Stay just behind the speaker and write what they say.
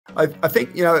I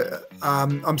think, you know,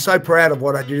 I'm so proud of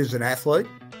what I did as an athlete,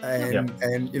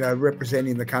 and you know,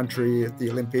 representing the country at the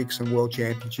Olympics and World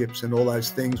Championships and all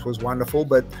those things was wonderful.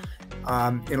 But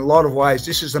in a lot of ways,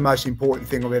 this is the most important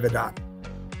thing I've ever done.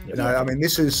 You know, I mean,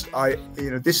 this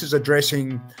is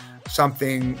addressing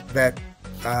something that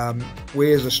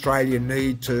we as Australia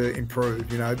need to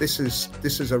improve. You know, this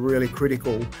is a really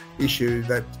critical issue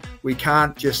that we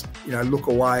can't just, you know, look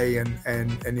away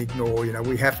and ignore. You know,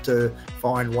 we have to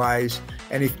find ways,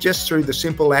 and if just through the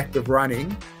simple act of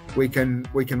running we can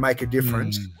make a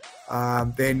difference,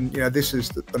 then, you know, this is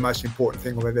the most important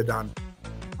thing I've ever done.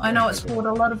 I know it's brought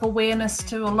a lot of awareness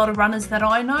to a lot of runners that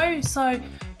I know,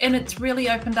 and it's really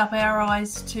opened up our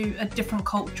eyes to a different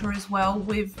culture as well.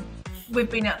 We've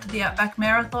been out to the Outback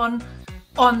Marathon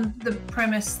on the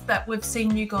premise that we've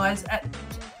seen you guys at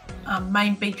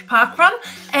Main Beach Park Run,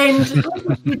 and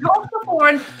you talked before,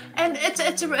 and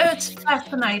it's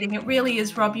fascinating. It really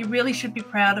is, Rob. You really should be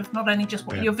proud of not only just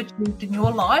what you've achieved in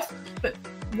your life, but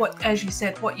what, as you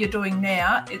said, what you're doing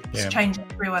now. It's changing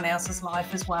everyone else's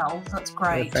life as well. So that's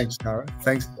great. Yeah, thanks, Tara.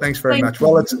 Thanks very much.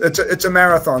 Well, it's a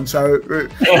marathon, so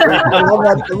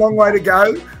a long way to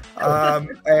go,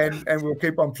 and we'll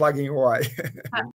keep on plugging away.